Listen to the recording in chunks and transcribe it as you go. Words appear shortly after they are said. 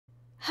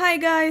Hi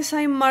guys,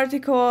 I'm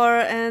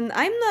Marticore, and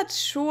I'm not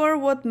sure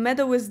what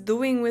Meadow is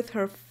doing with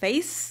her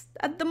face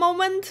at the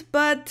moment,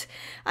 but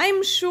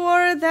I'm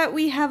sure that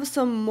we have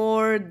some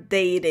more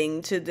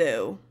dating to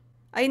do.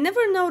 I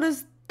never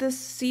noticed the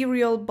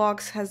cereal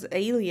box has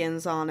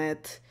aliens on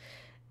it.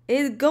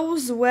 It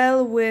goes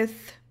well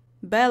with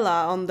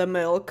Bella on the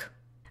milk.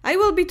 I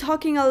will be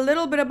talking a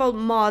little bit about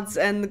mods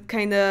and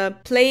kinda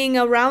playing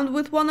around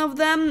with one of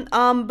them,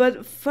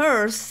 but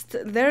first,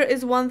 there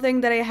is one thing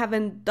that I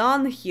haven't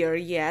done here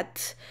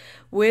yet,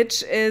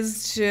 which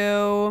is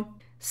to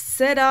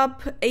set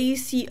up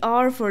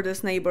ACR for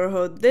this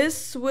neighborhood.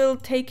 This will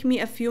take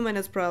me a few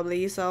minutes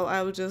probably, so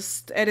I'll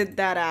just edit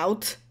that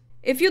out.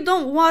 If you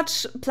don't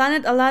watch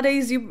Planet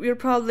Alades, you're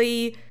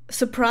probably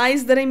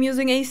surprised that I'm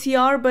using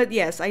ACR, but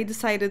yes, I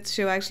decided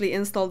to actually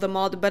install the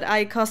mod, but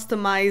I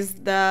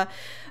customized the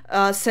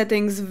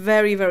settings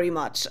very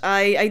much.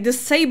 I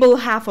disable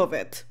half of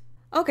it.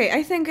 Okay,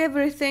 I think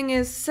everything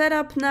is set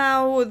up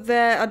now.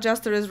 The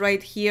adjuster is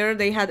right here.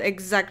 They had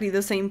exactly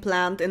the same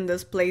plant in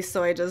this place,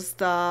 so I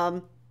just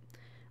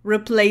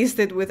replaced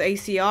it with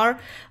ACR.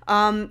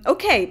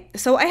 Okay,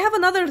 so I have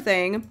another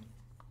thing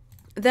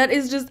that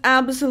is just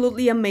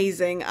absolutely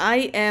amazing.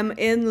 I am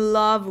in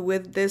love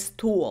with this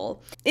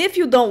tool. If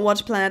you don't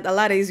watch Planet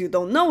Alades, you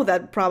don't know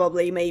that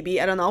probably, maybe,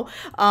 I don't know.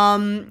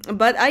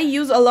 But I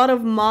use a lot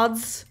of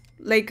mods,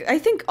 like I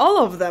think all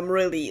of them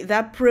really,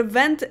 that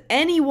prevent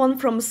anyone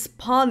from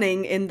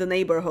spawning in the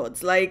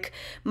neighborhoods. Like,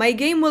 my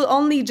game will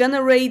only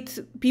generate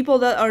people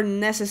that are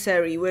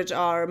necessary, which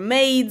are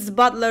maids,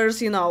 butlers,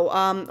 you know,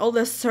 all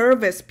the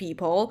service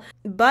people,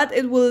 but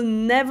it will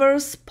never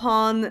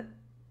spawn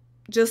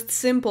just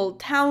simple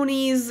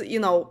townies, you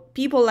know,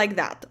 people like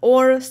that,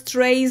 or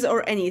strays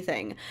or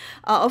anything.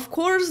 Of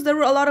course, there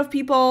were a lot of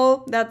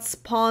people that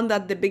spawned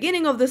at the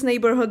beginning of this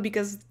neighborhood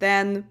because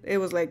then it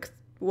was like,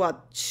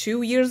 what,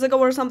 2 years ago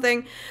or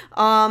something?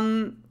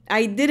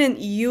 I didn't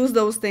use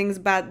those things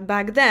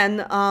back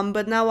then,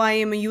 but now I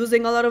am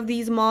using a lot of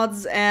these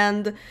mods,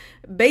 and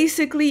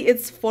basically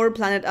it's for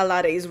Planet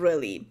Alades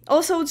really.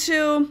 Also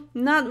to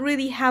not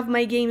really have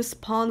my game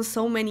spawn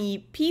so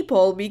many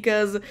people,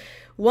 because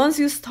once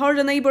you start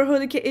a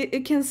neighborhood,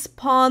 it can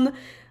spawn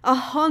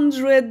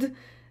 100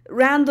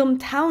 random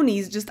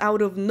townies just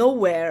out of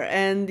nowhere,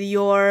 and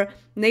your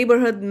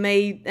neighborhood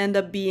may end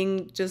up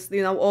being just,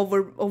 you know,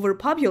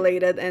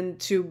 overpopulated and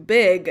too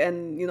big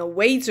and, you know,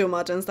 way too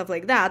much and stuff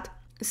like that.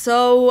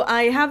 So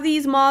I have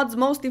these mods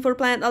mostly for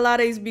Planet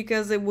Alades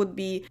because it would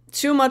be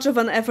too much of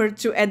an effort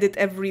to edit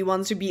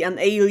everyone to be an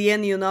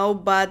alien, you know,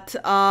 but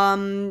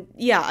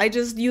yeah, I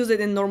just use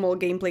it in normal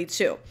gameplay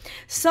too.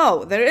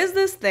 So there is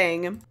this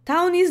thing,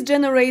 Townies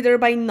Generator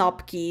by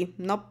Nopkey,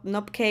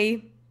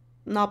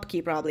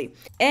 Nopkey probably.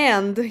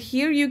 And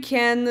here you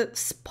can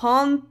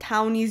spawn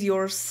townies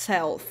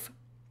yourself.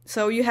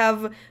 So you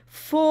have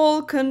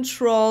full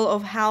control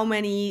of how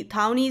many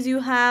townies you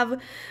have,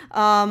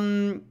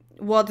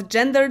 what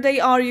gender they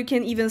are. You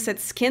can even set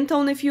skin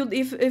tone if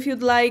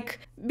you'd like,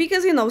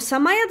 because, you know,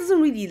 Samaya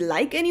doesn't really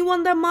like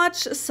anyone that much,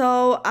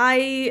 so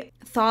I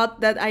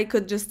thought that I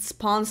could just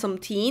spawn some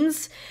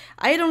teens.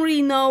 I don't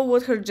really know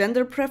what her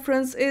gender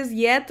preference is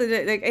yet,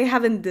 like I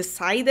haven't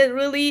decided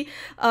really.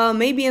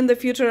 Maybe in the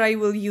future I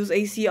will use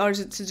ACR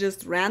to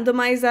just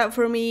randomize that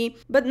for me,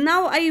 but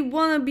now I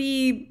want to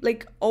be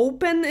like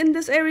open in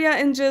this area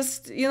and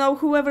just, you know,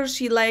 whoever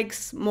she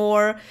likes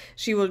more,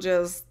 she will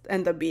just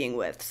end up being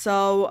with.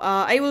 So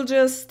I will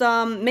just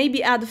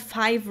maybe add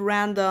 5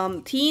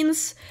 random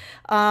teens.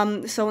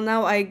 So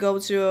now I go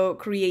to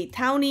create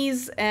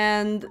townies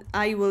and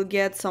I will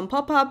get some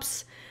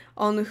pop-ups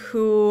on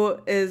who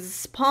is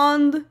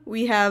spawned.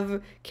 We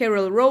have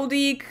Carol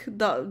Rodick,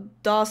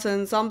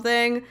 Dawson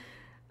something.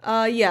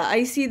 Yeah,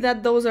 I see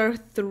that those are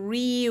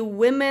 3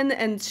 women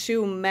and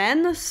 2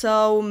 men,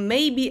 so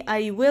maybe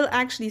I will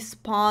actually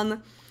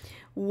spawn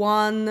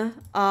one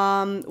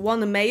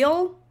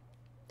male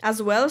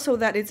as well, so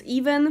that it's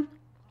even.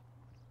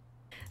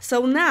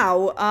 So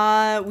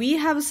now we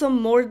have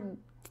some more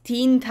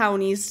teen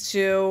townies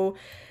to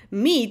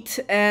meet,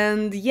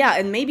 and yeah,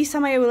 and maybe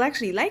Samaya will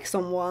actually like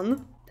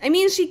someone. I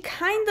mean, she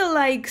kinda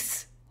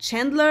likes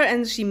Chandler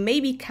and she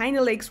maybe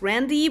kinda likes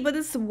Randy, but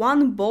it's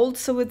one bolt,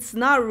 so it's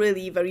not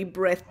really very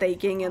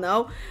breathtaking, you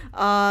know?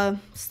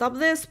 Stop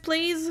this,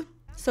 please.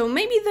 So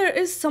maybe there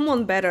is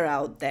someone better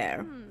out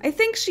there. I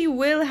think she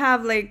will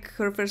have like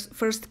her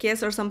first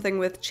kiss or something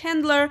with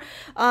Chandler,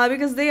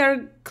 because they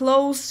are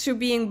close to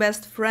being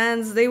best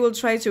friends. They will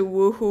try to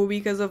woohoo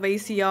because of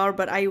ACR,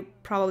 but I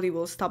probably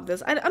will stop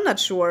this. I'm not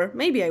sure.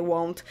 Maybe I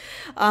won't.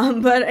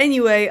 But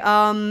anyway,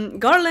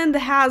 Garland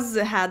has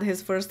had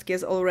his first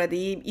kiss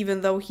already,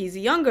 even though he's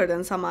younger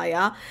than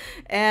Samaya.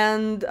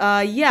 And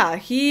yeah,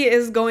 he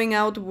is going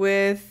out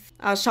with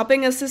a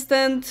shopping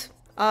assistant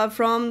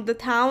from the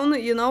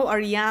town, you know,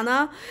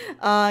 Ariana.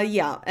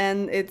 Yeah,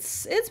 and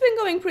it's been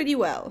going pretty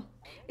well.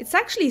 It's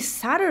actually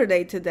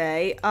Saturday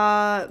today.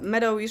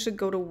 Meadow, you should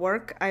go to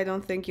work. I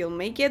don't think you'll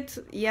make it.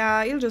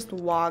 Yeah, you'll just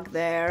walk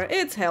there.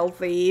 It's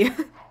healthy.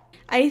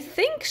 I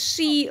think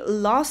she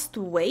lost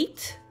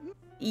weight.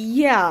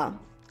 Yeah,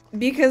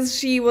 Because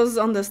she was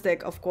on the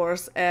stick, of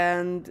course,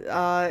 and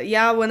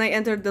yeah, when I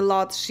entered the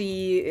lot,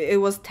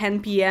 it was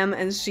 10 p.m.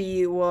 and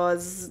she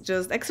was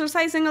just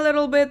exercising a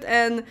little bit,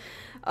 and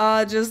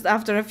just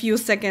after a few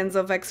seconds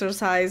of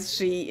exercise,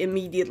 she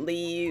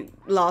immediately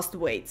lost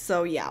weight.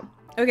 So yeah.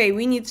 Okay,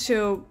 we need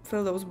to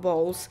fill those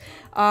bowls,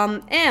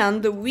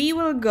 and we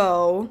will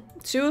go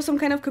to some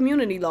kind of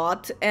community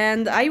lot,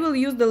 and I will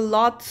use the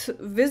lot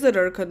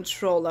visitor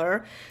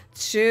controller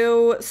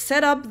to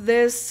set up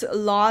this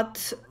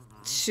lot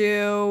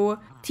to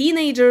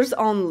teenagers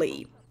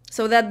only,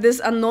 so that this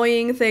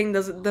annoying thing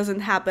doesn't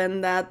happen,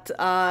 that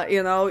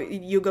you know,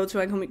 you go to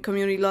a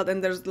community lot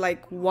and there's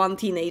like one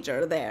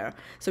teenager there,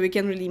 so we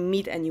can't really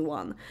meet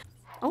anyone.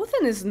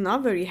 Othen is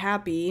not very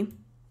happy.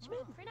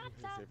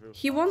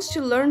 He wants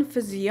to learn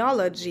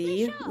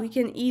physiology. We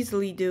can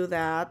easily do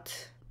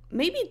that.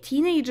 Maybe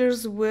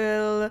teenagers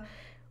will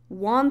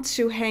want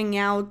to hang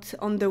out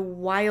on the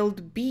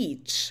wild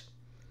beach.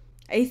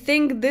 I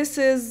think this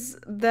is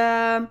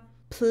the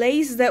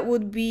place that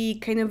would be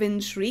kind of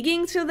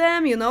intriguing to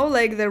them, you know,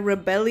 like they're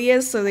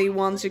rebellious, so they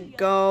want to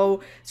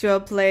go to a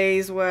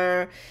place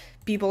where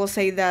people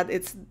say that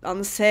it's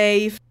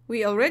unsafe.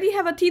 We already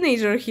have a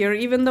teenager here,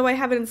 even though I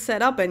haven't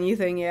set up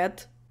anything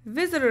yet.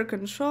 Visitor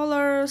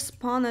controller,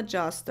 spawn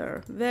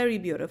adjuster. Very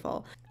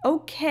beautiful.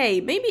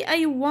 Okay, maybe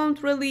I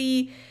won't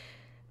really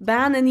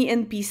ban any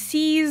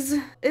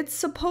NPCs. It's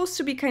supposed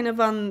to be kind of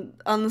an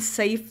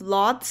unsafe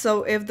lot,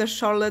 so if the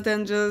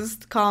charlatan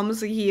just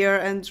comes here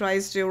and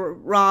tries to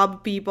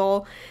rob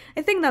people,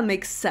 I think that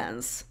makes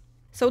sense.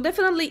 So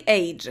definitely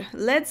age.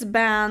 Let's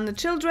ban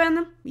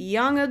children,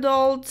 young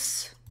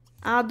adults,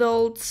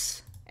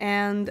 adults,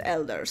 and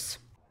elders.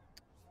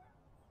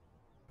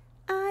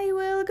 I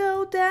will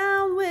go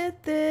down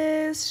with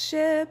this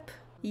ship.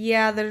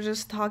 Yeah, they're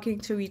just talking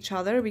to each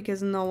other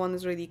because no one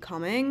is really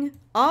coming.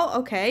 Oh,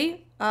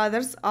 okay.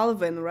 There's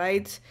Alvin,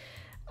 right?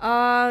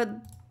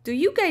 Do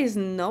you guys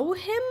know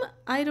him?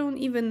 I don't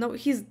even know.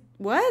 He's...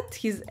 what?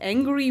 He's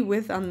angry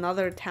with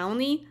another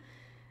townie?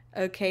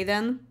 Okay,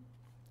 then.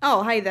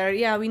 Oh, hi there.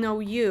 Yeah, we know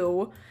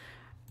you.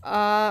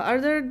 Are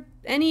there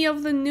any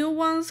of the new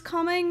ones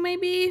coming,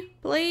 maybe?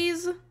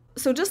 Please?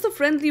 So just a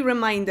friendly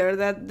reminder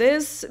that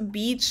this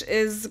beach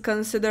is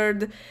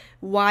considered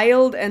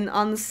wild and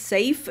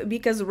unsafe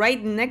because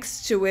right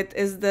next to it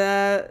is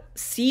the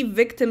Sea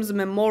Victims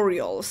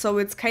Memorial. So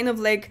it's kind of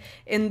like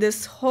in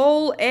this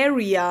whole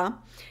area,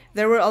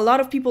 there were a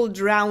lot of people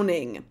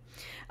drowning.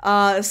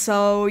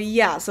 So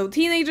yeah, so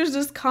teenagers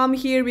just come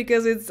here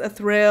because it's a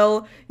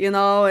thrill, you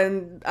know,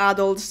 and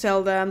adults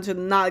tell them to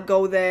not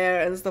go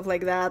there and stuff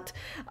like that.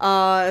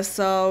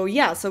 So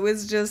yeah, so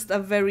it's just a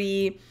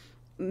very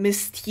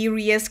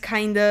mysterious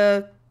kind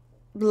of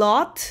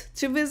lot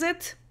to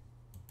visit.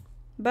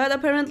 But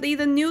apparently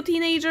the new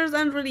teenagers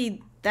aren't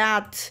really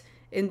that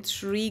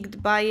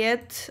intrigued by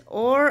it.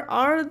 Or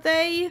are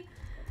they?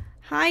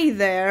 Hi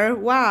there.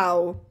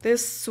 Wow,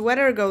 this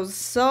sweater goes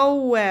so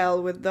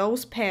well with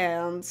those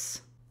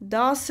pants.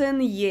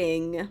 Dawson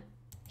Ying.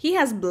 He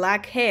has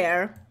black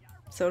hair,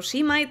 so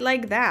she might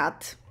like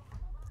that.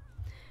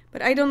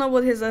 But I don't know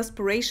what his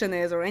aspiration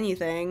is or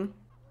anything.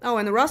 Oh,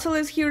 and Russell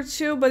is here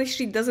too, but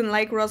she doesn't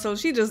like Russell.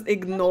 She just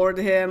ignored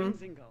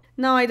him.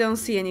 No, I don't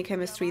see any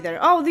chemistry there.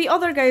 Oh, the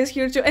other guy is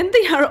here too, and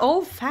they are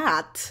all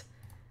fat.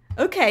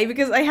 Okay,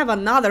 because I have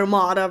another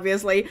mod,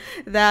 obviously,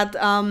 that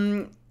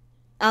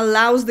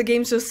allows the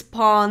game to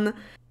spawn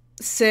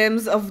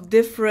sims of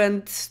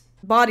different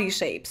body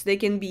shapes. They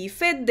can be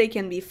fit, they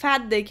can be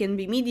fat, they can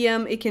be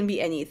medium, it can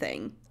be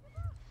anything.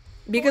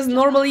 Because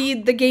normally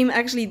the game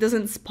actually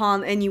doesn't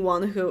spawn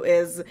anyone who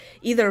is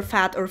either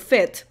fat or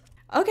fit.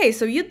 Okay,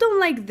 so you don't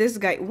like this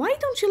guy. Why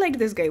don't you like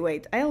this guy?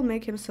 Wait, I'll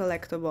make him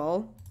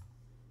selectable.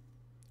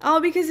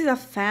 Oh, because he's a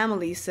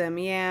family sim.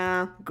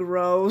 Yeah,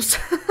 gross.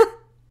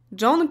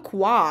 John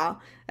Kwa.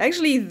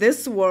 Actually,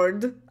 this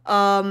word,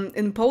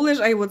 in Polish,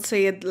 I would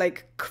say it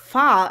like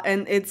kwa,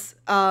 and it's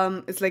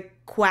like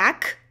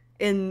quack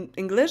in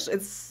English.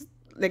 It's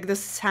like the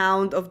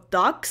sound of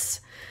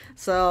ducks.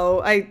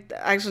 So I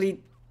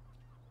actually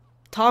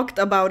talked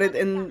about it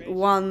in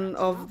one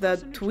of the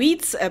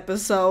tweets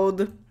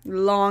episode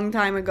long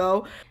time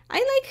ago. I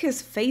like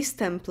his face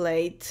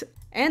template,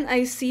 and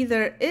I see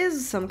there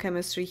is some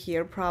chemistry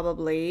here,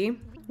 probably.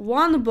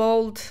 One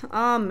bolt.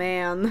 Ah,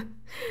 man.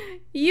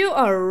 You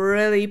are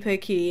really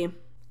picky.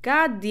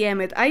 God damn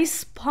it. I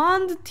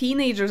spawned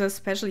teenagers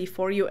especially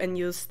for you, and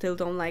you still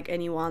don't like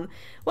anyone.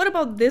 What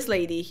about this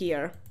lady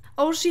here?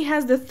 Oh, she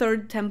has the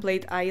third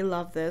template. I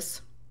love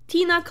this.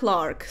 Tina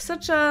Clark.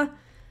 Such a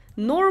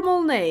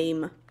normal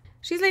name.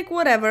 She's like,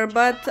 whatever,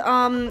 but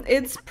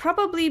it's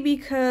probably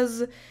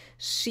because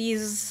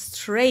she's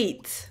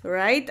straight,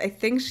 right? I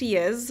think she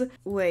is.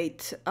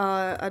 Wait,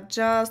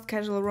 adjust,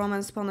 casual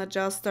romance, spawn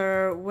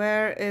adjuster.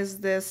 Where is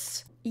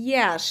this?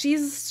 Yeah,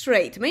 she's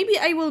straight. Maybe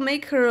I will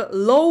make her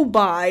low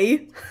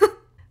bi.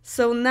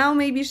 So now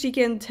maybe she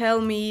can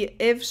tell me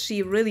if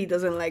she really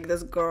doesn't like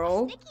this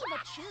girl.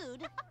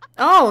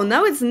 Oh,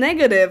 now it's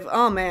negative.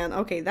 Oh man,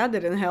 okay, that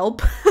didn't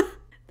help.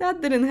 That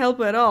didn't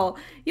help at all.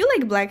 You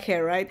like black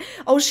hair, right?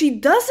 Oh, she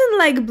doesn't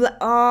like black.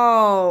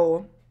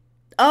 Oh.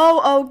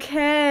 Oh,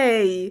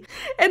 okay.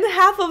 And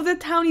half of the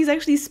town is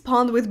actually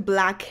spawned with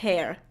black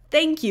hair.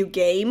 Thank you,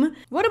 game.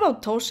 What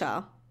about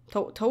Tosha?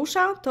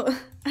 Tosha?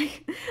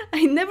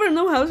 I never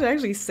know how to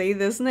actually say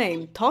this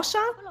name.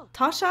 Tosha?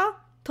 Tasha?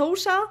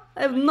 Tosha?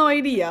 I have no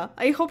idea.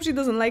 I hope she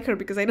doesn't like her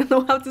because I don't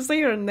know how to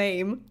say her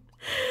name.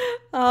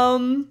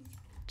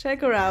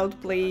 Check her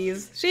out,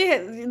 please.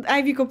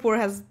 Ivy Kapoor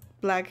has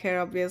black hair,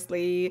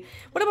 obviously.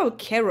 What about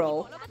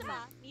Carol?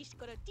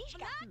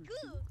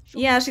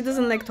 Yeah, she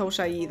doesn't like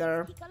Tosha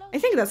either. I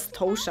think that's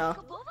Tosha.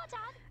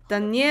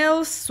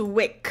 Danielle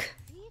Swick.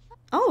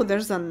 Oh,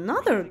 there's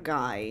another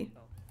guy.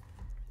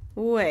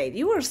 Wait,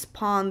 you were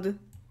spawned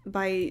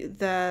by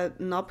the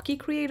Nopki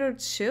creator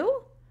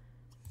too?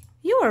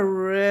 You are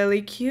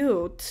really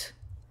cute.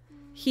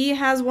 He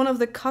has one of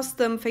the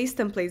custom face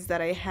templates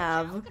that I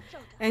have.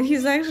 And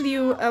he's actually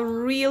a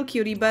real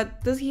cutie,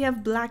 but does he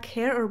have black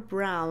hair or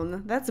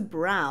brown? That's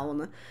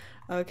brown.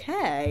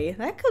 Okay,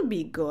 that could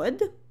be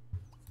good.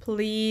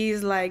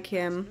 Please like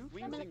him.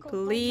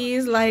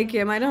 Please like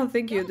him. I don't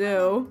think you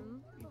do.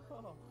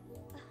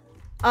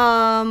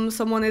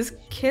 Someone is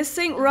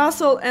kissing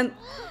Russell and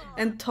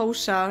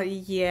Tosha.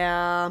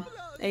 Yeah,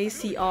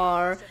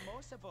 ACR.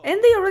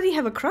 And they already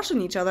have a crush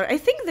on each other. I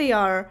think they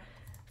are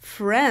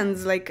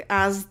friends, like,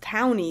 as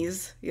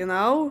townies, you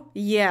know?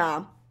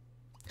 Yeah.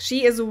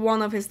 She is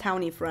one of his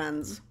townie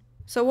friends.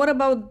 So what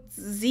about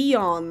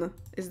Zeon?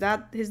 Is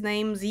that his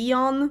name?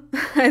 Zeon?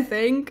 I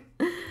think.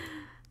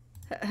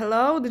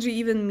 Hello? Did you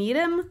even meet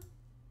him?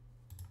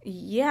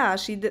 Yeah,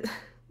 she did.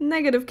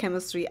 Negative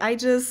chemistry. I've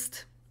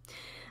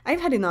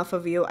had enough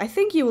of you. I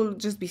think you will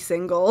just be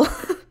single.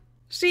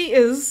 She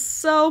is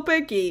so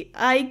picky.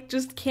 I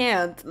just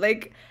can't.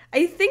 Like,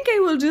 I think I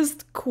will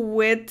just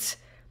quit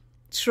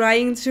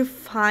trying to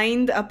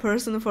find a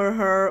person for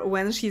her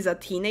when she's a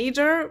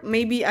teenager.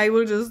 Maybe I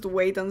will just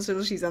wait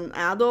until she's an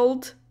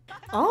adult.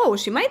 Oh,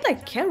 she might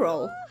like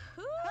Carol.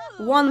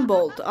 One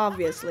bolt,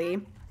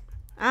 obviously.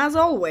 As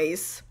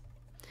always.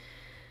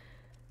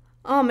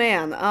 Oh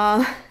man,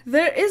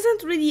 there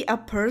isn't really a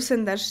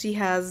person that she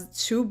has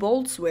two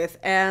bolts with,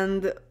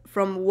 and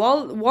from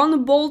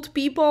one bolt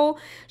people,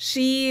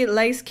 she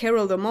likes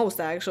Carol the most,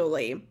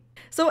 actually.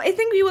 So I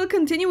think we will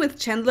continue with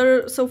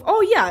Chandler. So,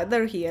 oh yeah,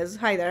 there he is.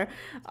 Hi there.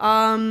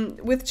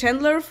 With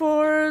Chandler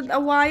for a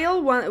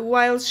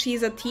while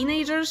she's a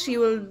teenager, he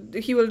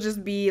will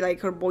just be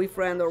like her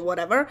boyfriend or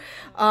whatever.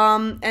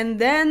 And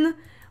then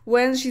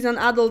when she's an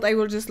adult, I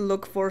will just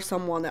look for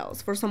someone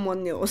else, for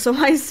someone new. So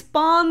I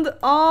spawned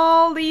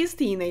all these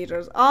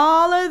teenagers,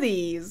 all of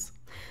these,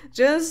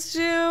 just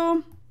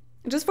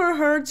for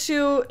her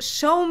to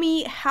show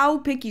me how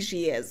picky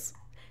she is.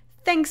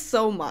 Thanks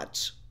so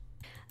much.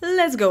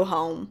 Let's go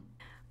home.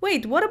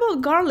 Wait, what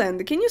about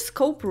Garland? Can you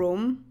scope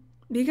room?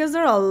 Because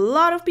there are a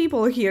lot of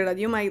people here that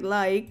you might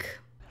like.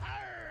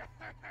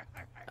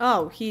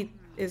 Oh, he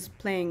is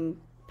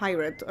playing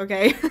pirate,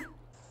 okay.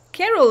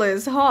 Carol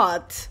is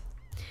hot.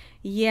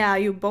 Yeah,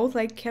 you both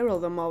like Carol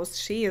the most.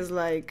 She is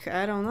like,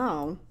 I don't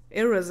know,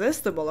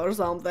 irresistible or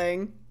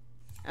something.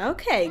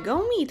 Okay,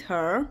 go meet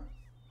her.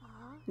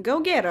 Go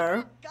get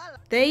her.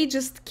 They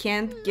just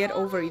can't get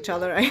over each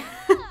other.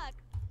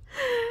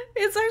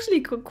 It's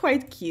actually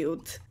quite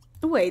cute.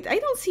 Wait, I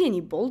don't see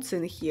any bolts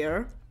in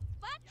here.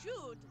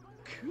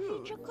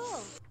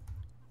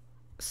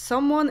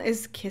 Someone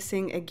is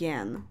kissing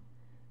again.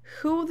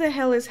 Who the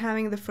hell is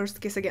having the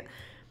first kiss again?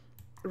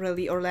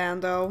 Really,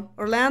 Orlando?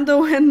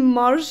 Orlando and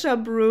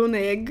Marsha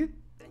Brunig.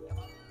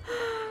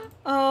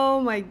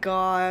 Oh my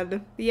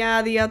god.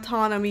 Yeah, the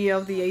autonomy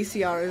of the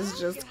ACR is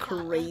just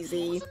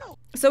crazy.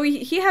 So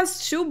he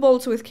has two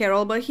bolts with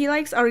Carol, but he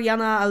likes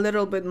Ariana a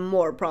little bit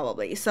more,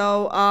 probably.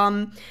 So,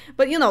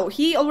 but you know,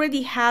 he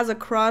already has a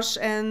crush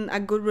and a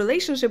good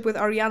relationship with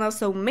Ariana,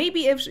 so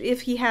maybe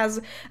if he has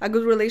a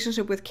good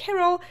relationship with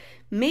Carol,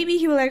 maybe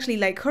he will actually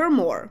like her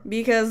more,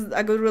 because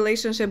a good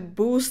relationship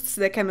boosts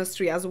the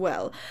chemistry as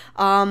well.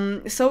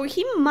 So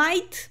he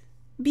might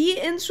be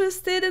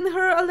interested in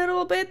her a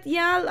little bit.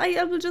 Yeah,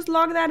 I will just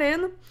log that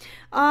in.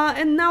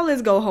 And now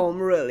let's go home,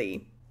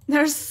 really.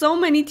 There's so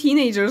many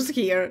teenagers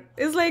here.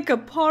 It's like a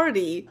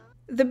party.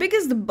 The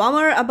biggest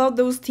bummer about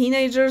those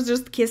teenagers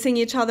just kissing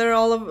each other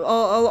all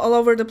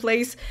over the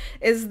place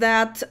is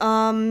that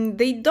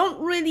they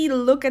don't really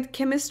look at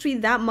chemistry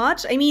that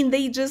much. I mean,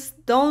 they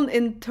just don't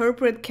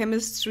interpret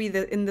chemistry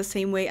in the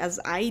same way as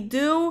I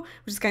do,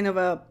 which is kind of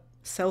a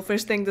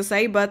selfish thing to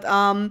say, but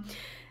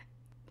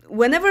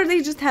whenever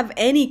they just have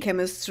any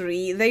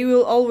chemistry, they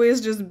will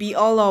always just be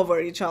all over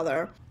each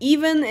other.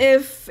 Even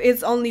if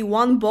it's only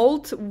one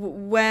bolt,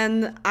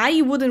 when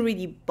I wouldn't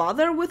really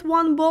bother with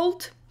one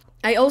bolt.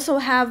 I also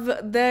have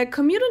the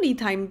community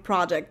time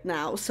project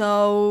now,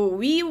 so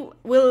we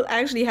will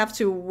actually have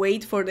to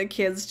wait for the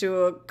kids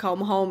to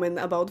come home in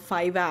about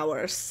 5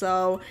 hours.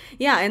 So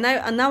yeah, and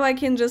now I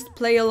can just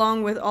play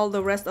along with all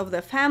the rest of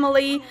the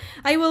family.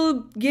 I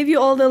will give you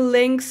all the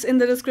links in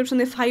the description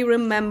if I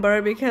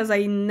remember, because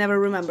I never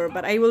remember,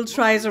 but I will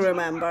try to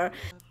remember.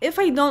 If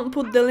I don't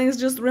put the links,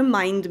 just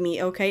remind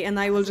me, okay? And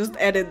I will just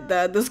edit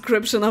the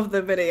description of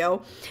the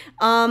video.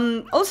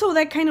 Also,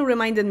 that kind of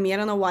reminded me, I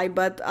don't know why,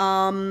 but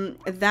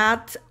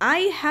that I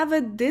have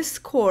a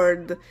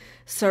Discord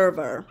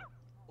server.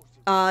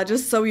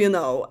 Just so you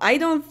know. I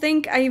don't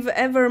think I've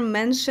ever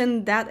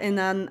mentioned that in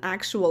an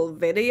actual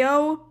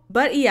video.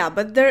 But yeah,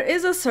 but there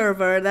is a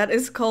server that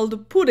is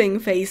called Pudding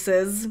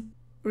Faces,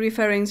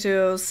 referring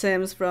to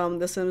Sims from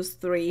The Sims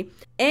 3.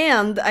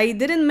 And I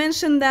didn't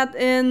mention that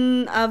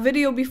in a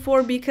video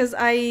before because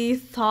I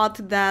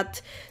thought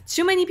that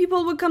too many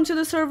people would come to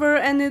the server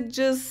and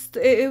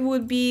it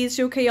would be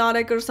too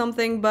chaotic or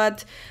something,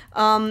 but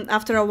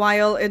after a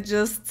while it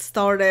just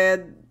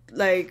started,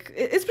 like,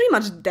 it's pretty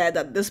much dead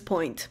at this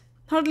point.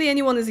 Hardly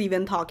anyone is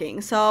even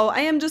talking, so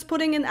I am just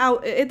putting it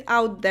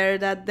out there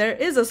that there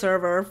is a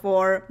server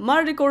for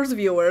Mardicor's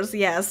viewers,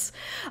 yes.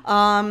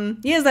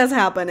 Yes, that's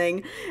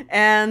happening.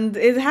 And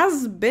it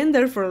has been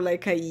there for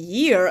like a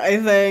year, I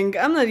think.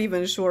 I'm not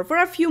even sure. For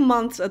a few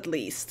months at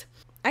least.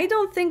 I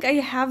don't think I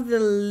have the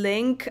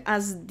link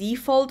as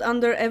default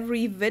under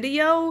every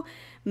video.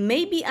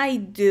 Maybe I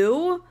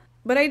do.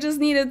 But I just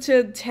needed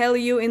to tell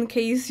you in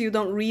case you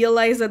don't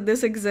realize that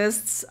this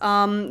exists.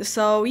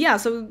 So yeah,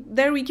 so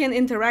there we can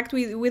interact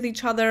with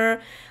each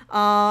other.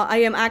 I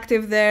am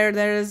active there.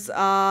 There's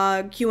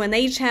a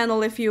Q&A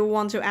channel if you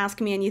want to ask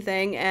me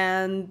anything.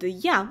 And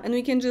yeah, and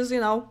we can just,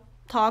 you know,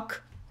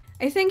 talk.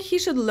 I think he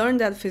should learn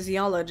that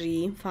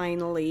physiology,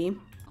 finally.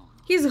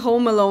 He's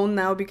home alone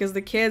now because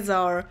the kids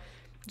are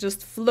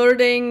just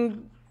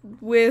flirting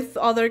with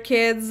other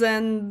kids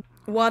and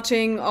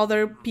watching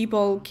other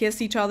people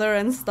kiss each other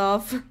and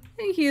stuff.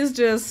 He's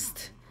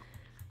just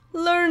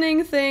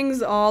learning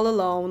things all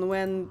alone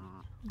when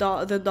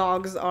the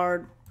dogs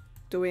are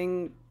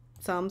doing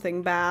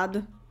something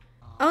bad.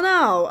 Oh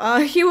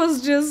no, he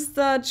was just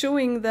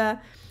chewing the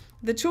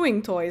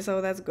chewing toy, so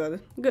that's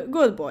good.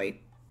 Good boy.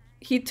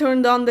 He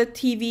turned on the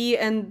TV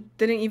and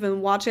didn't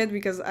even watch it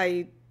because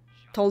I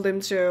told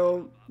him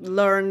to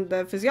learn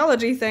the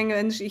physiology thing,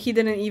 and he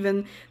didn't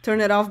even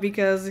turn it off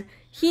because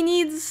he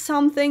needs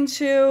something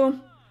to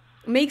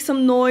make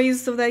some noise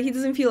so that he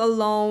doesn't feel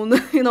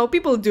alone. You know,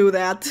 people do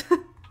that.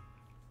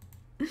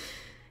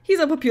 He's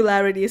a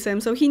popularity sim,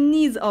 so he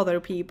needs other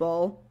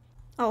people.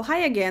 Oh, hi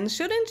again.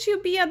 Shouldn't you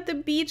be at the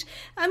beach?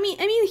 I mean,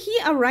 he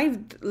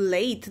arrived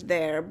late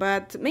there,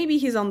 but maybe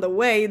he's on the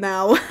way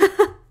now.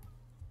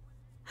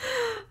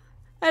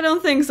 I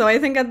don't think so. I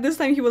think at this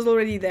time he was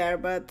already there,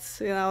 but,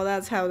 you know,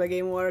 that's how the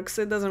game works.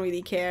 It doesn't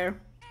really care.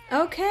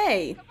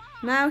 Okay,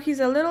 now he's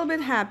a little bit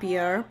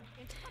happier.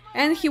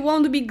 And he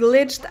won't be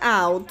glitched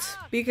out,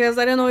 because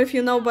I don't know if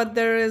you know, but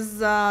there is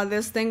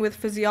this thing with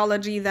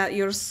physiology that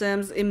your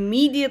Sims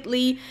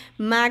immediately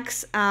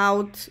max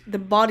out the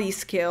body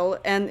skill,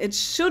 and it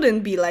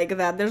shouldn't be like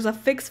that. There's a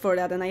fix for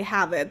that, and I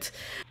have it.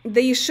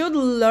 They should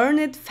learn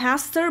it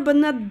faster, but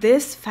not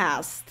this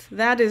fast.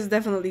 That is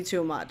definitely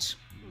too much.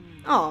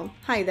 Oh,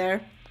 hi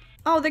there.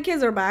 Oh, the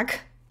kids are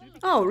back.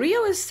 Oh,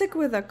 Rio is sick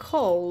with a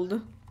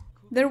cold.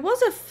 There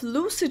was a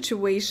flu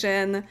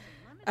situation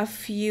a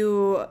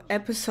few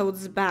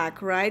episodes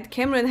back, right?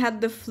 Cameron had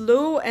the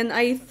flu and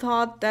I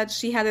thought that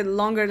she had it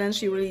longer than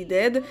she really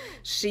did.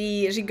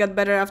 She got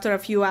better after a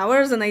few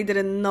hours and I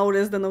didn't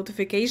notice the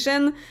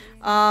notification.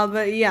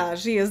 But yeah,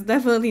 she is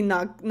definitely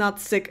not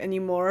sick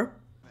anymore.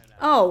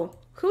 Oh,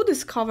 who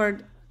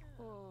discovered?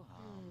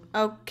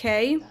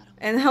 Okay,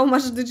 and how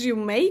much did you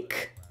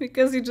make?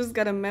 Because you just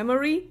got a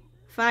memory?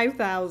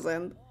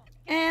 5,000.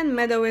 And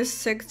Meadow is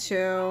sick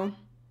too.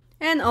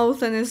 And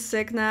Othan is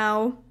sick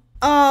now.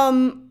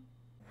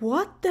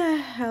 What the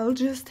hell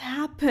just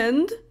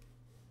happened?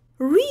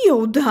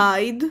 Rio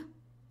died?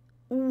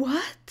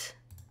 What?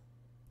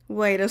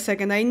 Wait a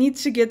second, I need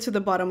to get to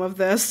the bottom of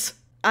this.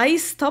 I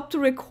stopped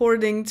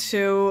recording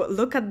to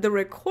look at the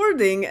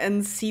recording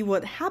and see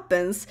what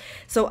happens.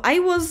 So I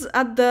was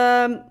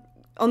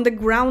on the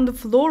ground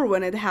floor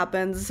when it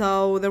happened,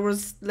 so there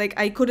was, like,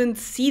 I couldn't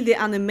see the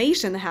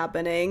animation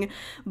happening,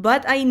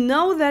 but I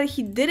know that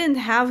he didn't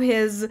have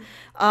his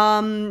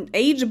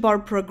age bar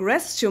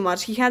progress too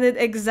much. He had it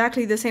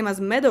exactly the same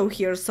as Meadow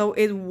here, so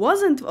it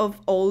wasn't of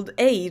old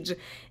age.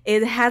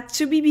 It had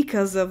to be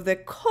because of the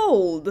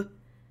cold,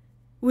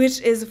 which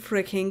is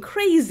freaking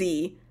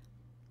crazy.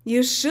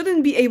 You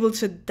shouldn't be able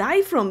to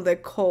die from the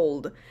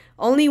cold,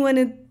 only when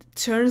it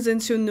turns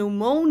into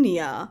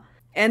pneumonia.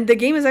 And the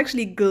game is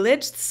actually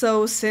glitched,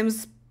 so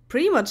Sims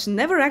pretty much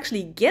never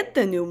actually get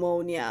the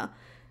pneumonia.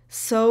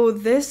 So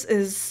this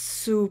is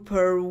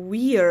super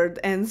weird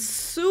and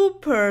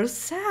super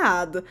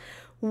sad.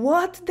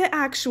 What the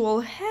actual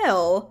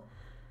hell?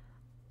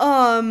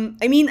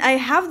 I mean, I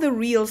have the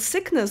real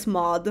sickness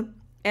mod,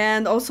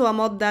 and also a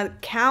mod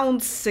that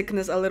counts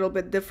sickness a little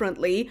bit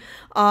differently.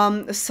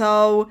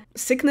 So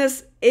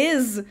sickness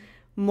is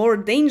more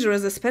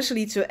dangerous,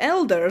 especially to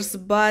elders,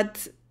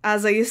 but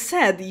as I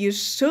said, you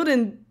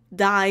shouldn't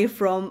die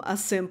from a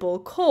simple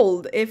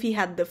cold. If he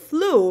had the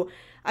flu,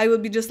 I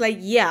would be just like,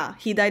 yeah,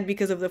 he died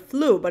because of the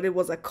flu, but it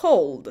was a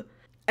cold.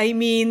 I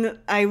mean,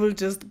 I will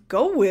just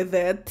go with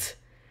it.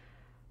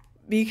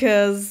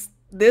 because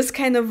this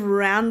kind of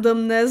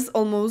randomness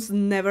almost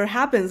never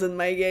happens in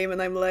my game,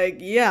 and I'm like,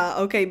 yeah,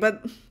 okay,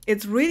 but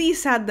it's really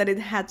sad that it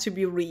had to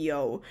be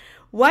Rio.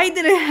 Why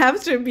did it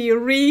have to be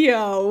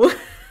Rio?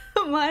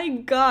 My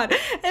god,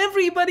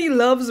 everybody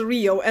loves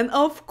Rio, and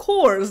of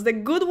course, the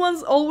good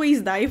ones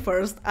always die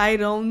first. I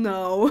don't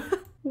know.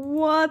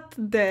 What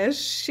the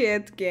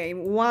shit,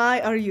 game? Why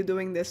are you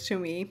doing this to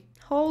me?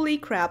 Holy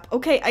crap.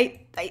 Okay,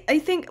 I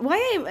think, why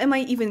am I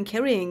even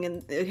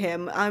carrying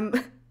him?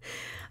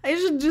 I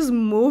should just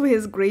move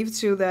his grave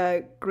to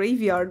the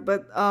graveyard,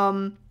 but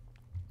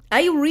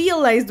I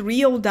realized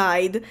Rio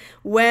died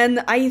when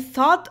I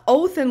thought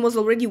Othen was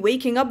already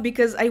waking up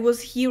because I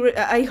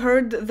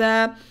heard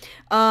the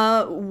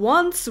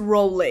once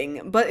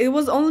rolling, but it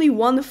was only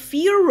one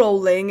fear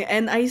rolling,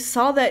 and I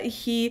saw that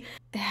he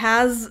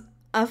has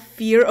a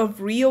fear of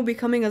Rio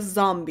becoming a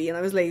zombie, and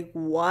I was like,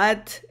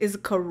 what? Is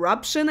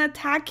corruption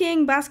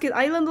attacking Basket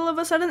Island all of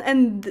a sudden?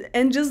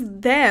 And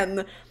just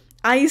then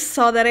I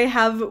saw that I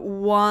have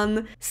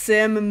one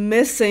sim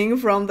missing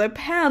from the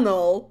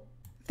panel.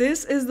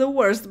 This is the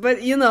worst,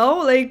 but you know,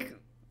 like,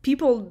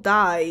 people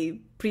die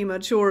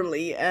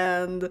prematurely,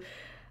 and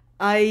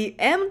I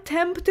am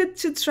tempted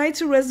to try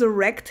to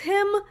resurrect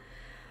him,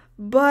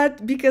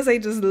 but because I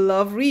just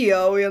love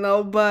Rio, you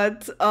know,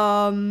 but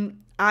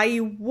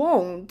I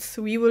won't.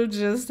 We will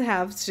just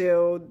have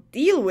to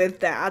deal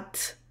with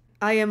that.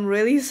 I am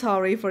really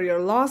sorry for your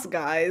loss,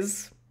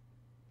 guys.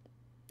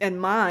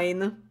 And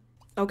mine.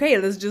 Okay,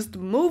 let's just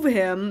move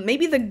him.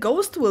 Maybe the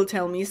ghost will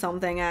tell me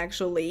something,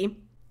 actually.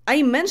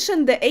 I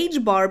mentioned the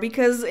age bar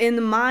because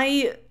in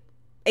my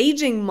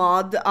aging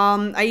mod,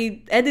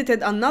 I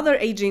edited another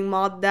aging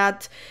mod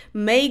that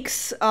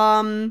makes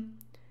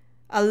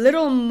a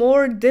little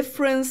more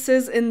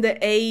differences in the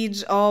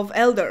age of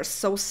elders.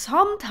 So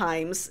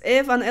sometimes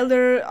if an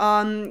elder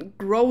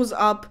grows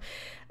up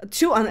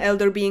to an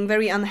elder being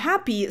very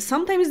unhappy,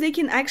 sometimes they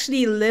can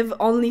actually live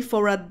only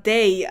for a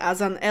day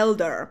as an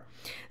elder.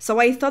 So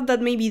I thought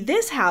that maybe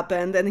this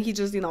happened and he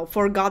just, you know,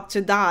 forgot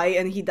to die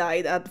and he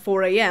died at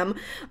 4 a.m.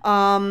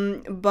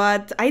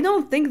 But I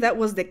don't think that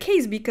was the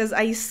case because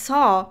I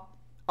saw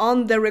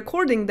on the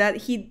recording that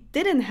he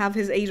didn't have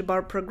his age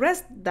bar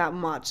progressed that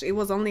much. It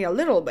was only a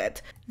little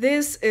bit.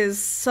 This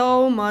is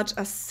so much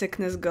a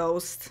sickness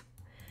ghost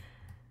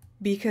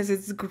because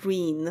it's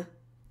green.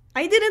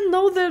 I didn't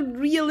know the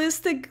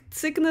realistic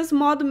sickness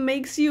mod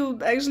makes you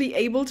actually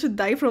able to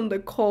die from the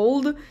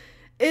cold.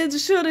 It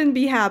shouldn't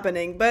be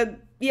happening, but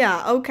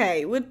yeah,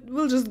 okay,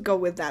 we'll just go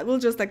with that. We'll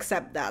just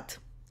accept that.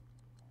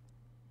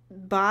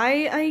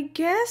 Bye, I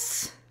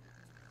guess?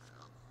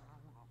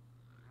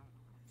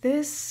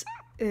 This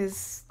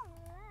is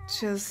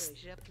just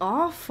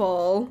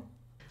awful.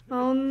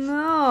 Oh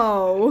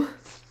no.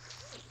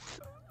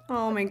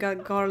 Oh my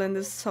god, Garland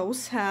is so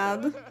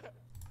sad.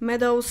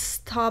 Meadow,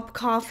 stop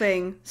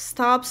coughing.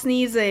 Stop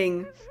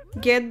sneezing.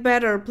 Get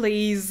better,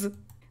 please.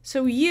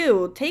 So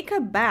you, take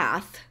a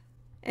bath.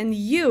 And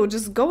you,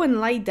 just go and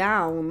lie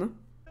down.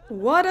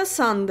 What a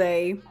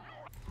Sunday.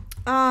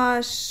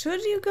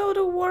 Should you go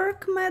to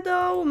work,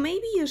 Meadow?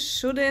 Maybe you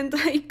shouldn't.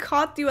 I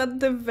caught you at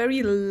the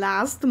very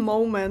last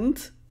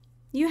moment.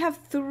 You have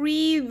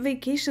 3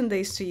 vacation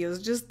days to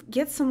use. Just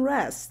get some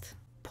rest.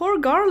 Poor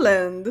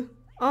Garland.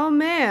 Oh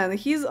man,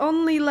 he's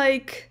only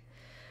like...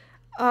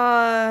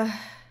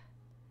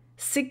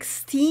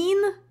 16?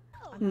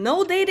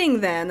 No dating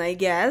then, I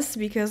guess,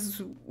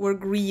 because we're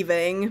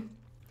grieving.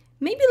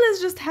 Maybe let's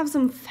just have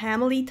some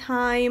family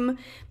time.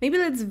 Maybe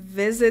let's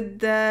visit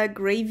the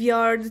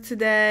graveyard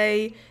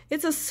today.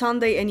 It's a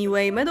Sunday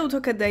anyway. Meadow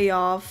took a day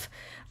off.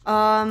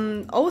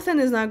 Othen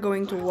is not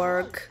going to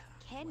work.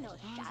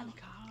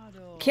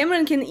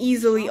 Cameron can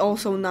easily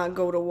also not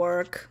go to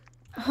work.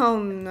 Oh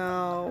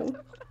no.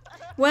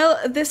 Well,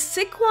 the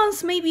sick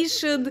ones maybe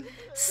should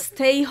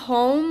stay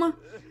home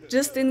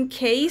just in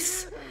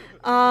case.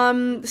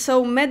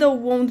 So Meadow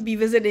won't be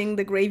visiting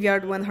the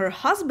graveyard when her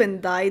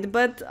husband died,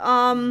 but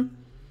I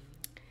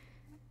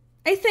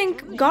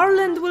think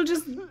Garland will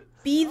just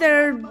be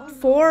there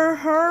for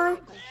her.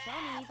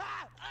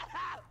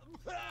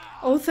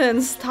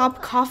 Othen,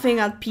 stop coughing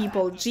at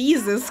people.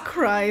 Jesus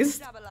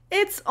Christ.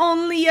 It's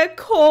only a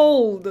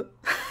cold.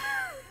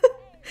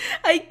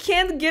 I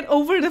can't get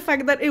over the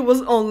fact that it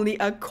was only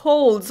a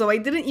cold, so I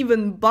didn't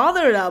even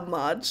bother that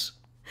much.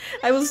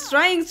 I was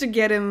trying to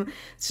get him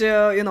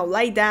to, you know,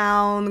 lie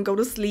down, go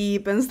to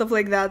sleep and stuff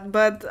like that,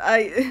 but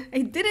I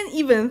didn't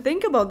even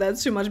think about that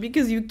too much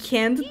because you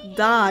can't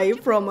die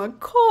from a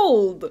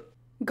cold.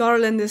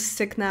 Garland is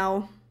sick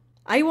now.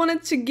 I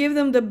wanted to give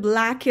them the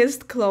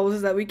blackest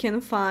clothes that we can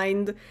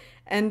find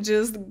and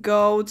just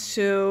go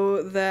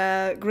to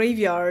the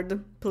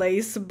graveyard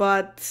place,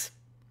 but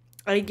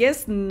I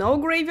guess no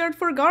graveyard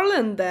for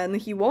Garland then.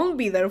 He won't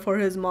be there for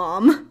his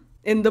mom,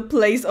 in the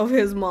place of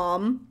his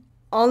mom.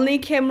 Only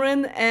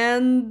Cameron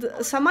and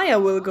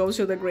Samaya will go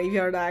to the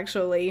graveyard,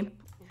 actually.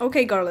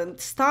 Okay, Garland,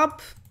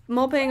 stop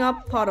mopping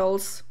up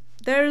puddles.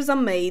 There's a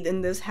maid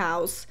in this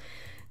house.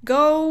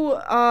 Go,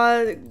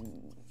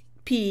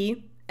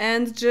 pee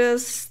and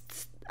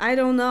just, I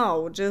don't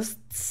know, just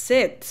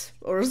sit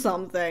or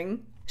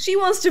something. She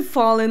wants to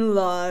fall in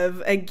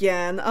love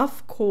again,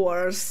 of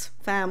course.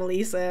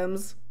 Family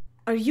Sims.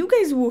 Are you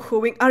guys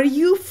woohooing? Are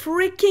you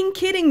freaking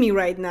kidding me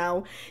right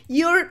now?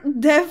 You're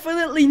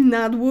definitely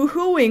not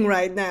woohooing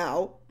right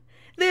now.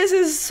 This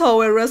is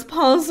so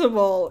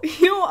irresponsible.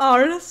 You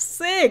are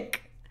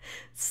sick.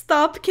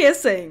 Stop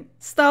kissing.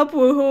 Stop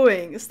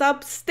woohooing.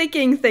 Stop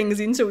sticking things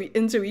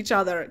into each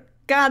other.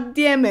 God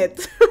damn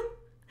it.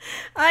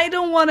 I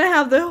don't want to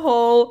have the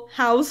whole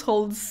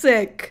household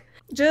sick.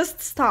 Just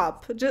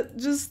stop.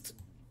 Just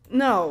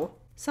no.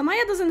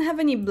 Samaya doesn't have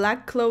any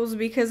black clothes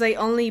because I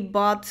only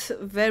bought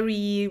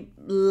very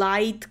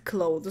light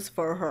clothes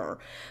for her.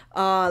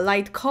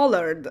 Light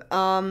colored.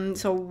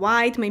 So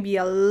white, maybe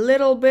a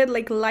little bit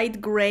like light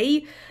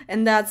gray,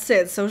 and that's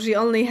it. So she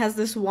only has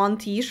this one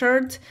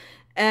t-shirt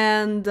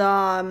and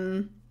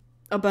a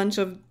bunch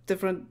of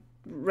different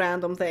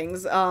random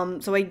things.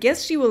 So I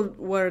guess she will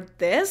wear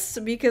this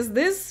because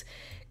this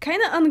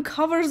kind of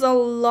uncovers a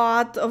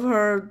lot of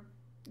her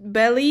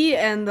belly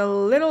and a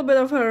little bit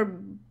of her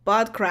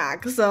butt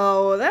crack,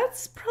 so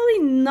that's probably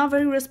not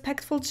very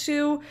respectful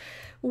to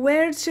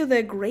wear to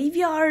the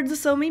graveyard,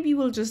 so maybe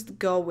we'll just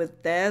go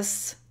with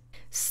this.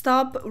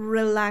 Stop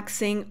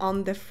relaxing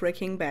on the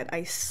freaking bed,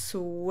 I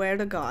swear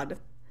to God.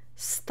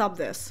 Stop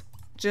this.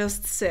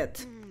 Just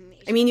sit.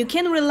 I mean, you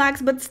can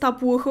relax, but stop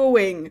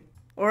woohooing.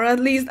 Or at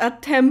least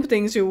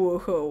attempting to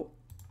woohoo.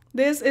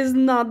 This is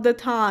not the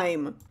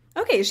time.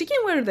 Okay, she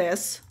can wear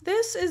this.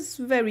 This is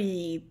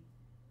very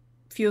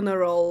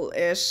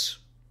funeral-ish.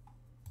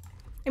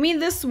 I mean,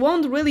 this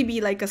won't really be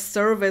like a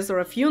service or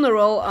a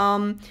funeral.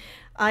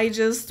 I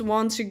just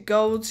want to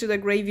go to the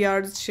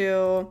graveyard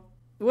to...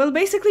 Well,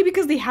 basically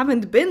because they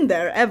haven't been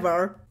there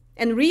ever.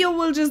 And Rio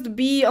will just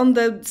be on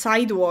the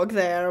sidewalk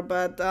there,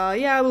 but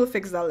yeah, we'll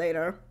fix that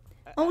later.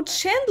 Oh,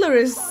 Chandler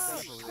is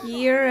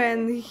here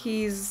and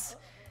he's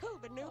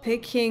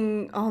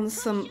picking on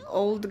some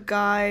old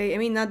guy. I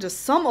mean, not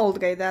just some old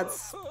guy,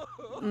 that's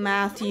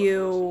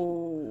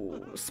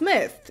Matthew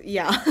Smith,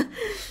 yeah.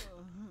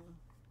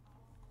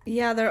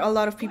 Yeah, there are a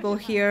lot of people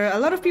here. A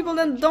lot of people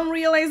that don't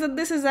realize that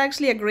this is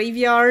actually a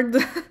graveyard.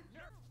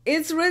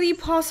 It's really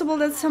possible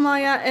that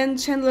Samaya and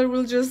Chandler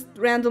will just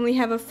randomly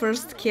have a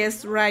first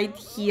kiss right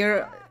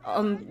here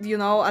on, you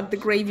know, at the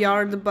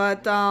graveyard,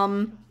 but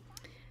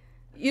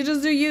you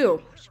just do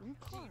you.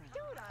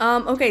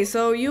 Okay,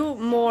 so you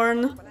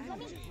mourn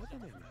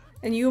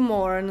and you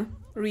mourn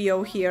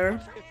Rio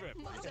here.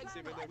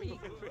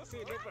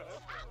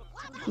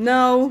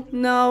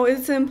 No,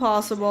 it's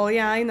impossible.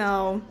 Yeah, I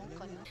know.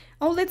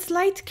 Oh, let's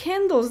light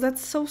candles.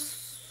 That's so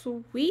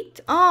sweet.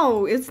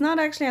 Oh, it's not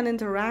actually an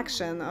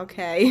interaction.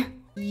 Okay.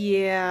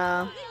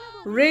 Yeah.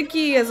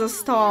 Ricky is a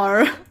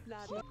star.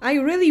 I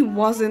really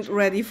wasn't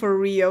ready for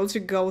Rio to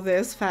go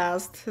this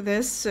fast,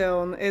 this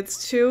soon.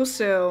 It's too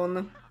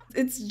soon.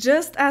 It's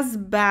just as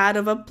bad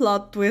of a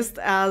plot twist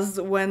as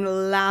when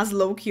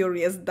Laszlo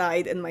Curious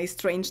died in my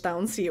Strange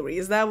Town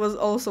series. That was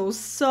also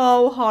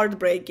so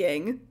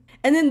heartbreaking.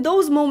 And in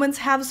those moments,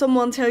 have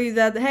someone tell you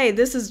that, hey,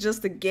 this is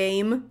just a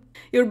game.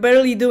 You're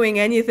barely doing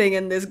anything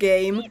in this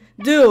game.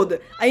 Dude,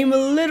 I'm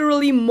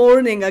literally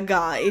mourning a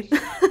guy.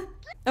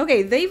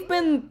 Okay, they've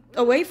been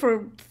away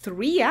for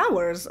 3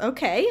 hours.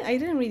 Okay, I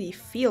didn't really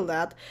feel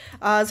that.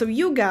 So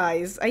you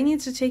guys, I need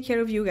to take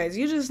care of you guys.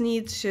 You just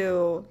need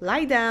to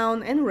lie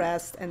down and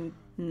rest and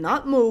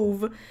not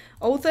move.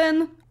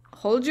 Othen,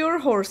 hold your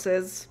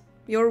horses.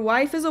 Your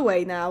wife is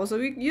away now, so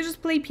you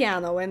just play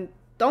piano and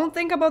don't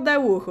think about that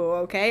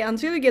woohoo, okay?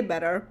 Until you get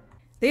better.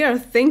 They are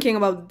thinking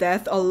about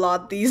death a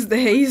lot these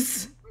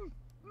days.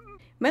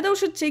 Meadow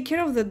should take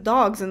care of the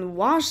dogs and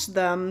wash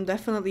them.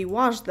 Definitely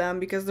wash them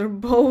because they're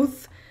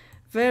both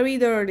very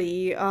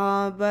dirty.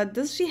 But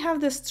does she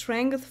have the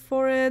strength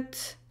for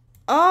it?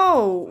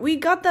 Oh, we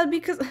got that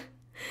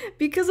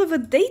because of a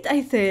date,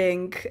 I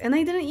think. And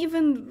I didn't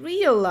even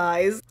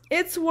realize.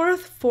 It's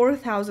worth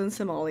 4,000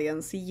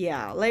 simoleons.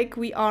 Yeah, like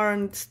we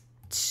aren't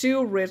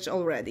too rich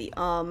already.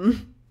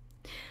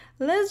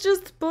 Let's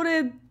just put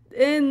it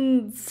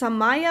in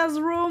Samaya's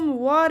room,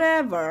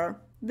 whatever.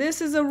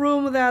 This is a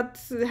room that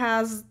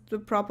has the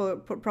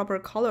proper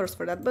colors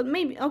for that, but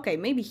maybe, okay,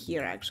 maybe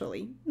here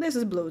actually. This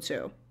is blue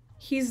too.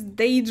 He's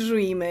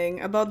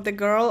daydreaming about the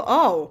girl.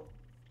 Oh,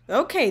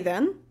 okay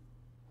then.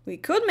 We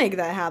could make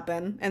that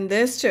happen. And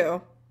this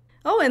too.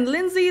 Oh, and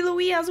Lindsay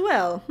Louis as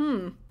well.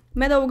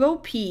 Meadow, go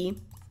pee.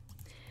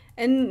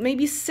 And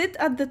maybe sit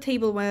at the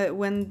table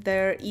when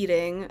they're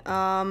eating.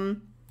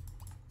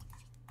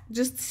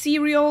 Just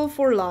cereal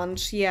for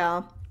lunch,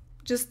 yeah.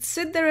 Just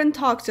sit there and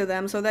talk to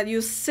them so that you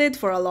sit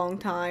for a long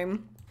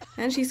time.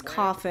 And she's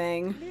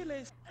coughing.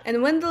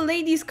 And when the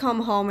ladies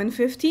come home in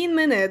 15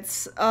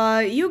 minutes,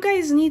 you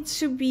guys need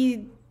to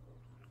be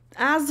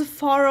as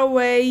far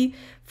away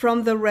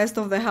from the rest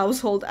of the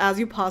household as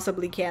you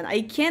possibly can.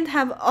 I can't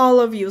have all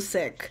of you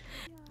sick.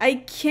 I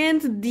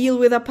can't deal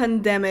with a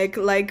pandemic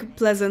like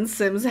Pleasant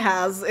Sims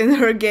has in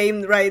her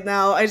game right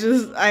now.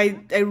 I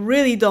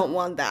really don't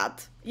want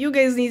that. You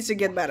guys need to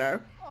get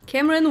better.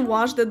 Cameron,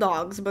 wash the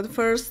dogs, but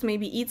first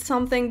maybe eat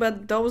something,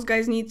 but those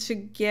guys need to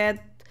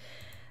get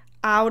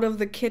out of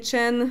the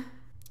kitchen.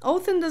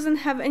 Othan doesn't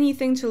have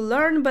anything to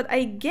learn, but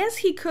I guess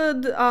he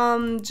could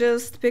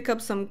just pick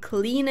up some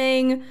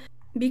cleaning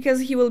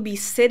because he will be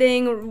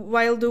sitting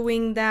while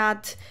doing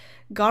that.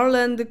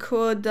 Garland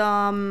could,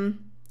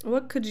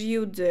 what could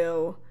you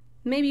do?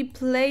 Maybe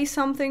play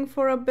something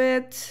for a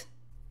bit.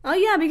 Oh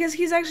yeah, because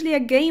he's actually a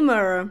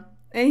gamer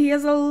and he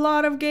has a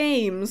lot of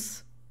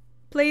games.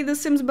 Play The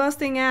Sims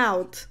Busting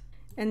Out.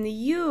 And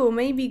you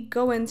maybe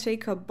go and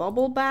take a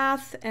bubble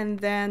bath and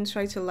then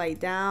try to lie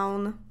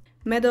down.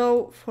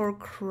 Meadow, for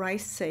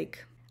Christ's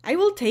sake. I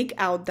will take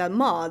out that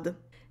mod.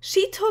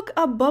 She took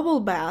a bubble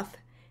bath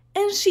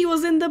and she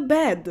was in the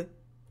bed.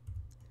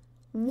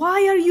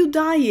 Why are you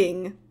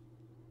dying?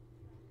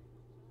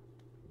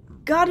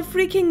 God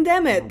freaking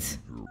damn it.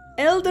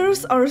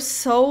 Elders are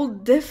so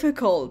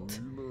difficult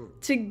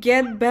to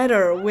get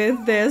better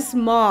with this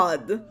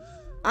mod.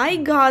 I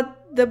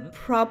got the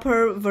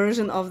proper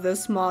version of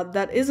this mod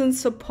that isn't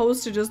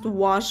supposed to just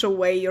wash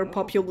away your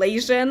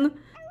population.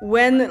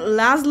 When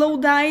Laszlo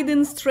died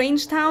in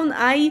Strangetown,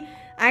 I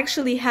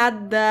actually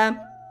had the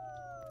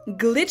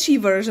glitchy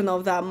version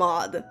of that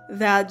mod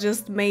that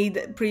just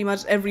made pretty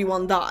much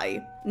everyone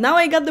die. Now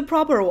I got the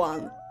proper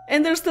one,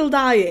 and they're still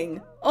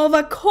dying of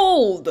a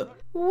cold.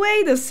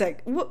 Wait a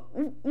sec.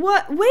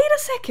 What? Wait a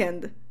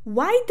second.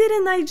 Why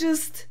didn't I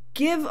just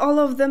give all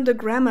of them the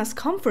grandma's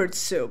comfort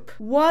soup?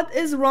 What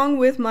is wrong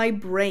with my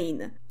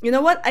brain? You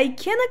know what? I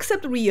can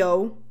accept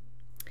Rio,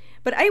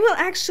 but I will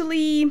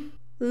actually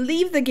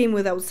leave the game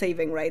without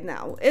saving right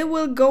now. It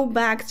will go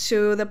back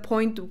to the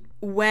point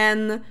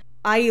when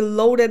I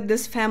loaded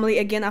this family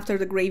again after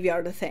the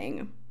graveyard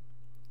thing.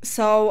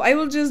 So I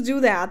will just do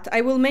that. I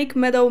will make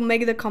Meadow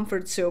make the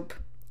comfort soup,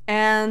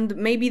 and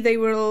maybe they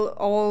will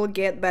all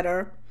get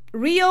better.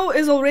 Rio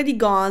is already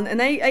gone,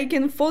 and I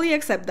can fully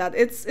accept that.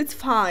 It's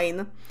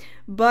fine.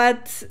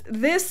 But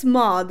this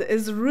mod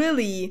is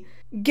really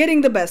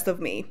getting the best of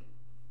me.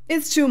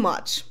 It's too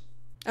much.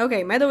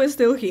 Okay, Meadow is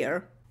still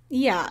here.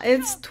 Yeah,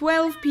 it's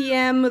 12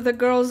 p.m. The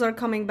girls are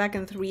coming back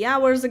in 3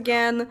 hours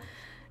again.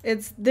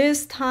 It's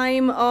this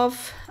time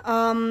of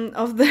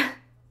the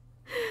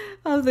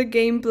of the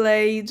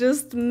gameplay.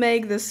 Just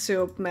make the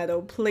soup,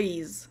 Meadow,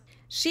 please.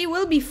 She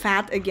will be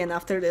fat again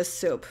after this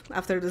soup,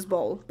 after this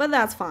bowl, but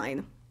that's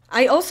fine.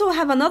 I also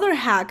have another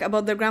hack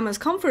about the grandma's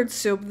comfort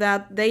soup,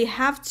 that they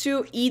have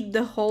to eat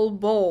the whole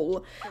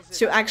bowl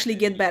to actually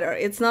get better.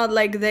 It's not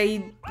like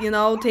they, you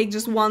know, take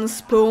just one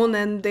spoon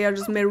and they are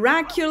just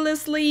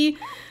miraculously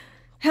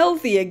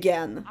healthy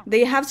again.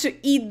 They have to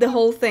eat the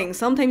whole thing,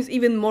 sometimes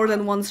even more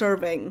than one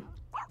serving.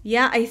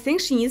 Yeah, I think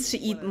she needs to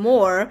eat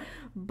more,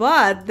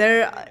 but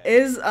there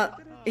is a...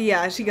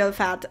 Yeah, she got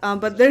fat,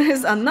 but there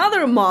is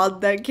another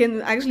mod that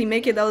can actually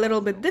make it a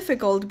little bit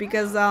difficult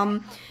because, I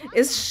mean,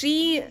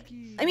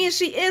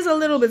 she is a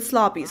little bit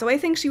sloppy, so I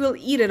think she will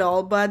eat it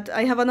all, but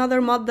I have another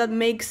mod that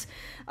makes,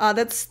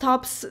 that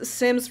stops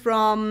Sims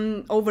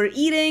from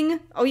overeating.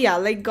 Oh yeah,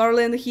 like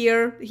Garland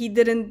here, he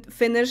didn't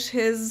finish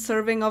his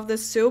serving of the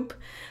soup,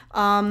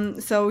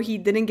 so he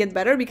didn't get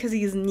better because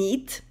he's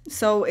neat,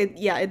 so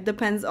it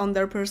depends on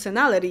their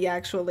personality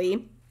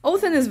actually.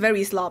 Othan is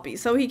very sloppy,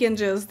 so he can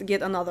just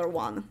get another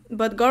one.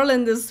 But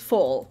Garland is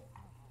full.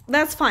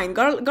 That's fine.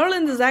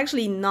 Garland is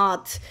actually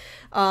not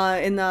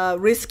in a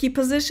risky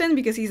position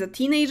because he's a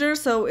teenager,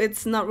 so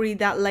it's not really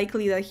that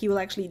likely that he will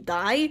actually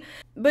die.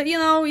 But you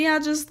know, yeah,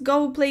 just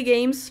go play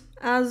games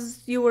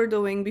as you were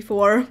doing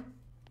before.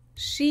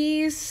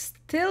 She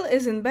still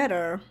isn't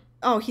better.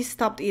 Oh, he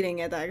stopped eating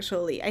it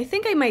actually. I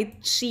think I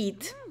might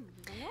cheat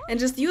and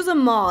just use a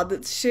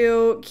mod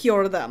to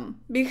cure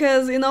them.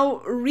 Because, you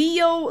know,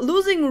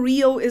 losing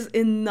Rio is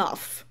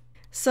enough.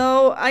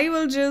 So I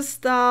will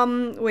just,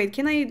 wait,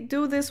 can I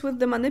do this with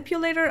the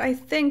manipulator? I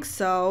think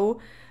so.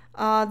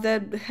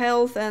 The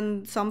health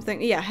and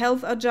something, yeah,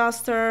 health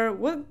adjuster,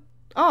 what?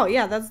 Oh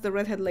yeah, that's the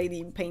redhead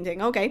lady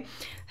painting, okay.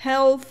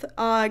 Health,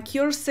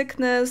 cure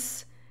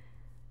sickness,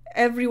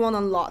 everyone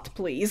on lot,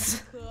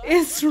 please.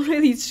 It's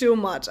really too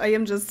much. I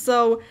am just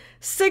so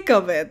sick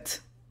of it.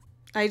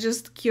 I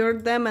just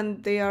cured them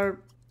and they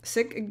are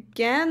sick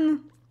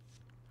again?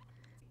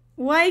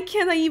 Why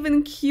can't I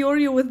even cure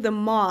you with the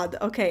mod?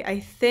 Okay,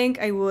 I think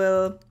I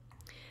will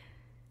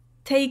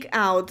take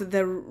out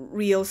the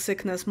real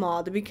sickness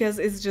mod because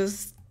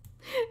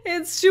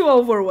it's too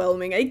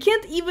overwhelming. I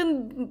can't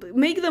even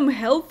make them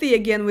healthy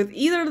again with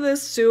either the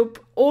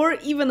soup or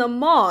even a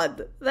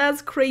mod.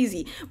 That's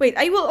crazy. Wait,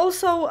 I will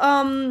also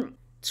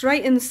try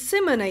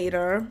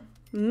Inseminator.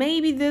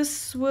 Maybe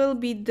this will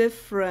be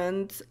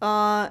different.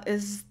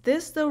 Is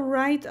this the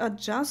right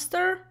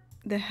adjuster?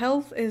 The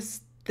health is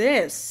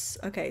this.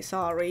 Okay,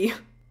 sorry.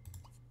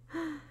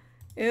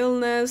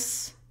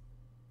 Illness.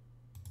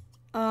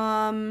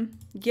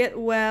 Get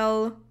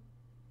well.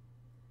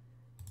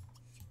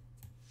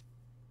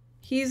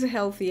 He's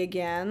healthy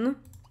again.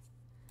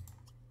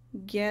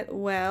 Get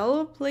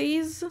well,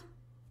 please.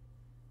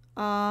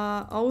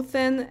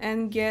 Othan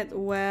and get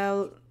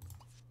well.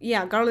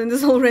 Yeah, Garland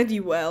is already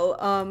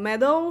well.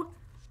 Meadow.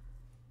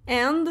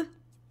 and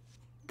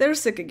they're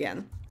sick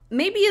again.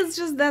 Maybe it's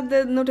just that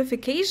the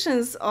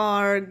notifications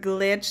are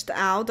glitched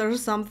out or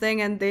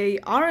something and they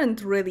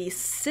aren't really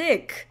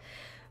sick.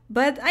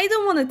 But I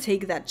don't want to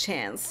take that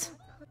chance.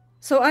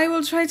 So I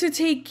will try to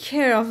take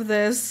care of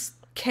this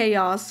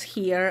chaos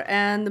here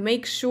and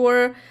make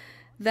sure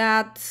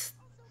that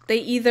they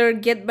either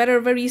get better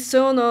very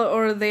soon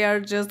or they are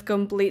just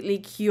completely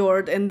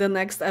cured in the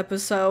next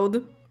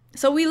episode.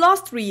 So we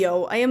lost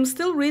Rio. I am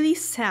still really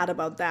sad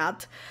about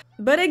that.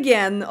 But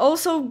again,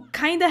 also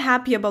kinda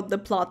happy about the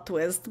plot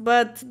twist,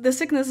 but the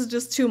sickness is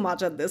just too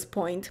much at this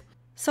point.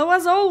 So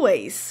as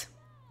always,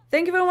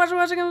 thank you very much for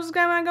watching,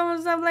 subscribe,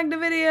 comment, stuff, like the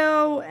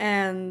video,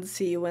 and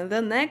see you in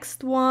the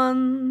next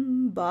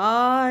one.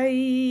 Bye!